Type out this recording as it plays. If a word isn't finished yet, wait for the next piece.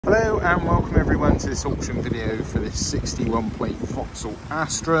and welcome everyone to this auction video for this 61 plate Vauxhall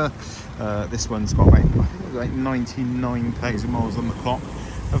Astra. This one's got about, I think, like 99,000 miles on the clock.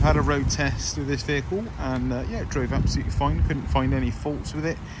 I've had a road test with this vehicle and yeah, it drove absolutely fine. Couldn't find any faults with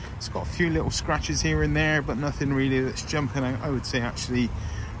it. It's got a few little scratches here and there, but nothing really that's jumping out. I would say actually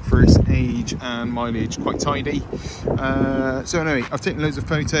for its age and mileage quite tidy. So anyway, I've taken loads of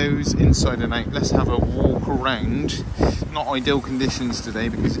photos inside and out. Let's have a walk around. Not ideal conditions today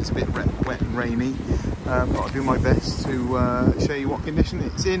because it's a bit wet and rainy, but I'll do my best to show you what condition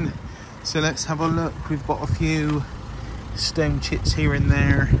it's in. So let's have a look. We've got a few stone chips here and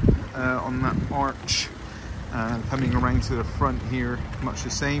there on that arch, coming around to the front here, much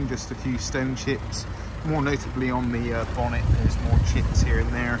the same, just a few stone chips. More notably on the bonnet, there's more chips here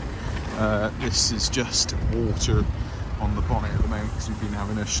and there. This is just water on the bonnet at the moment because we've been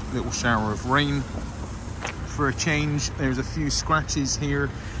having a little shower of rain. For a change, there's a few scratches here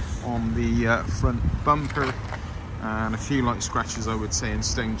on the front bumper and a few light scratches, I would say, and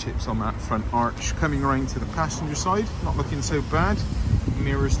stone chips on that front arch. Coming around to the passenger side, not looking so bad.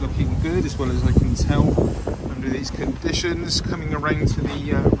 Mirrors looking good as well as I can tell under these conditions. Coming around to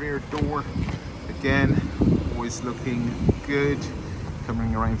the rear door, again, always looking good.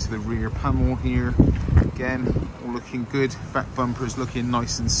 Coming around to the rear panel here, again, all looking good. Back bumper is looking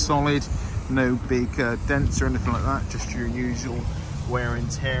nice and solid. No big dents or anything like that, just your usual wear and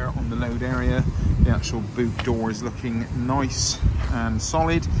tear on the load area. The actual boot door is looking nice and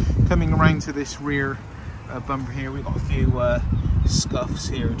solid. Coming around to this rear bumper here, we've got a few scuffs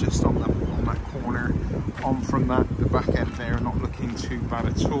here just on that corner. On from that, the back end there, not looking too bad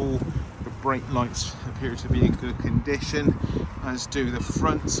at all. The brake lights appear to be in good condition, as do the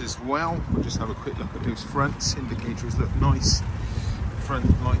fronts as well. We'll just have a quick look at those fronts. Indicators look nice. Front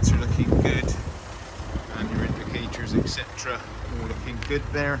lights are looking good, and your indicators, etc., all looking good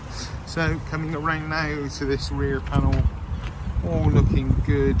there. So coming around now to this rear panel, all looking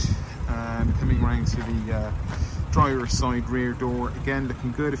good, and coming around to the driver's side rear door, again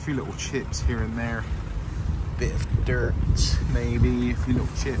looking good. A few little chips here and there, bit of dirt maybe, a few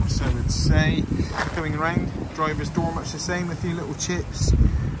little chips I would say. Coming around, driver's door much the same, a few little chips,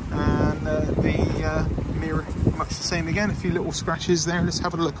 and the mirror much the same again, a few little scratches there. Let's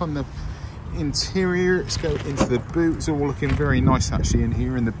have a look on the interior. Let's go into the boot. It's all looking very nice actually in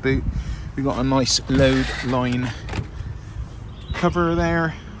here in the boot. We've got a nice load line cover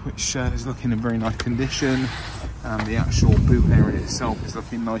there, which is looking in very nice condition, and the actual boot area itself is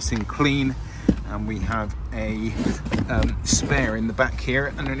looking nice and clean. And we have a spare in the back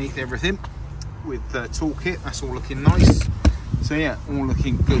here underneath everything with the toolkit. That's all looking nice. So yeah, all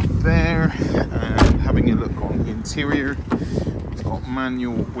looking good there. And having a look on the interior, we've got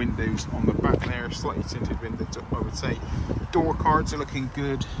manual windows on the back there, slightly tinted windows I would say. Door cards are looking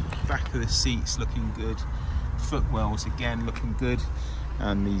good, back of the seats looking good, footwells again looking good,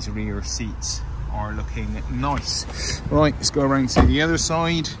 and these rear seats are looking nice. Right, let's go around to the other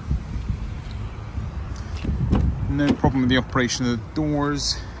side. No problem with the operation of the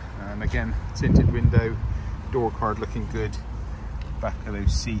doors, and again, tinted window, door card looking good, back of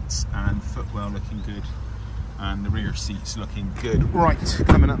those seats and footwell looking good, and the rear seats looking good. Right,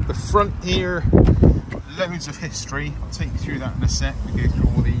 coming up the front here, loads of history. I'll take you through that in a sec. We go through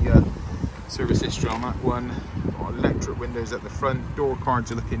all the service history on that one. Got electric windows at the front, door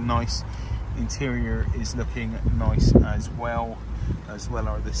cards are looking nice, interior is looking nice as well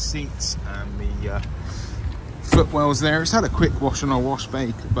are the seats and the footwells there. It's had a quick wash on our wash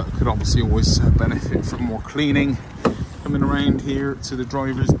bay, but could obviously always benefit from more cleaning. Coming around here to the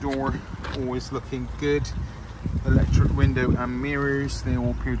driver's door, always looking good. Electric window and mirrors, they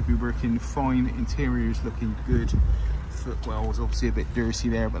all appear to be working fine. Interior is looking good. Footwell was obviously a bit dirty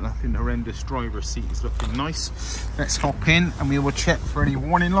there, but nothing horrendous. Driver's seat is looking nice. Let's hop in and we will check for any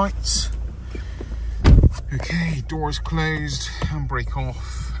warning lights. Okay, doors closed, handbrake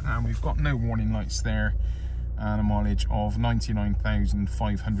off, and we've got no warning lights there, and a mileage of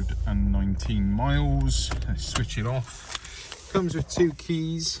 99,519 miles. Let's switch it off. Comes with two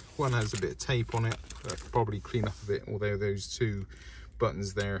keys. One has a bit of tape on it. I could probably clean up a bit, although those two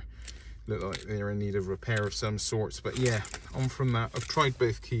buttons there look like they're in need of repair of some sorts. But yeah, on from that, I've tried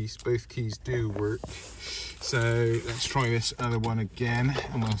both keys. Both keys do work. So let's try this other one again,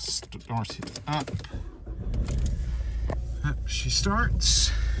 and we'll start it up. Up she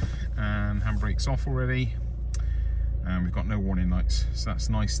starts, and handbrake's off already. And we've got no warning lights, so that's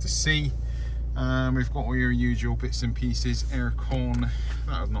nice to see. We've got all your usual bits and pieces. Aircon,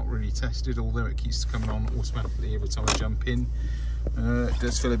 that I've not really tested, although it keeps coming on automatically every time I jump in. It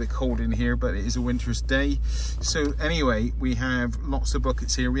does feel a bit cold in here, but it is a winter's day. So anyway, we have lots of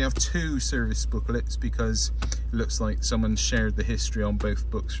booklets here. We have 2 service booklets because it looks like someone shared the history on both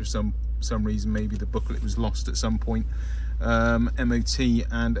books for some reason. Maybe the booklet was lost at some point. MOT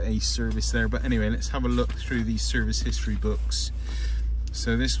and a service there. But anyway, let's have a look through these service history books.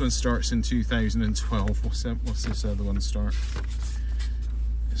 So this one starts in 2012. What's this other one start?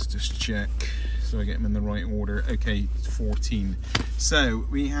 Let's just check so I get them in the right order. Okay, 14. So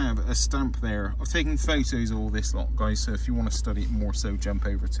we have a stamp there. I've taken photos of all this lot, guys, so if you want to study it more, so jump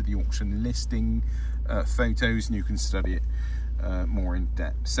over to the auction listing photos and you can study it more in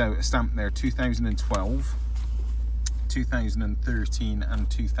depth. So a stamp there, 2012, 2013 and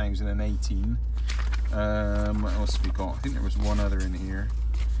 2018. What else have we got? I think there was one other in here.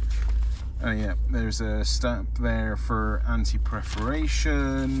 Oh yeah, there's a stamp there for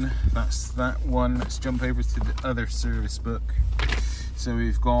anti-perforation. That's that one. Let's jump over to the other service book. So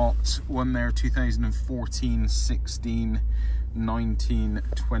we've got one there, 2014, 16, 19,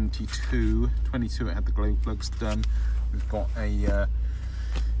 22. 22 it had the glow plugs done. We've got a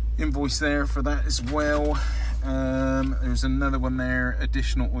invoice there for that as well. There's another one there,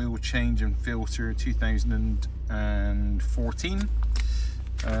 additional oil change and filter, 2014.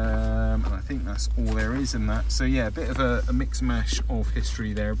 And I think that's all there is in that. So yeah, a bit of a mix mash of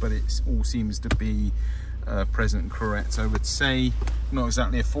history there, but it all seems to be present and correct. I would say not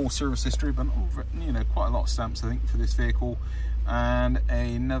exactly a full service history, but you know, quite a lot of stamps I think for this vehicle. And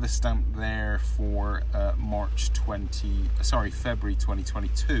another stamp there for February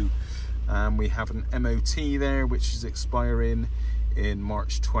 2022. We have an MOT there which is expiring in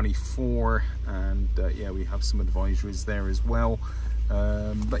March 24, and yeah, we have some advisories there as well.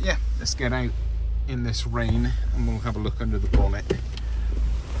 But yeah, let's get out in this rain and we'll have a look under the bonnet.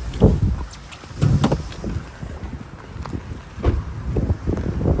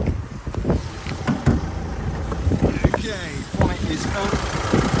 Okay, bonnet is up. A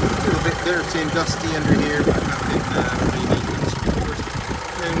little bit dirty and dusty under here, but nothing really untoward.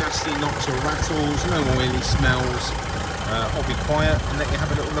 No nasty knocks or rattles, no oily smells. I'll be quiet and let you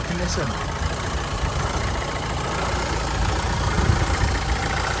have a little look and listen.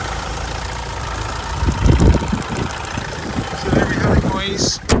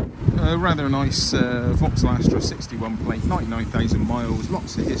 A rather nice Vauxhall Astra 61 plate, 99,000 miles,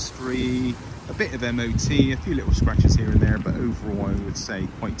 lots of history, a bit of MOT, a few little scratches here and there, but overall I would say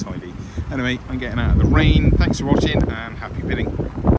quite tidy. Anyway, I'm getting out of the rain. Thanks for watching and happy bidding.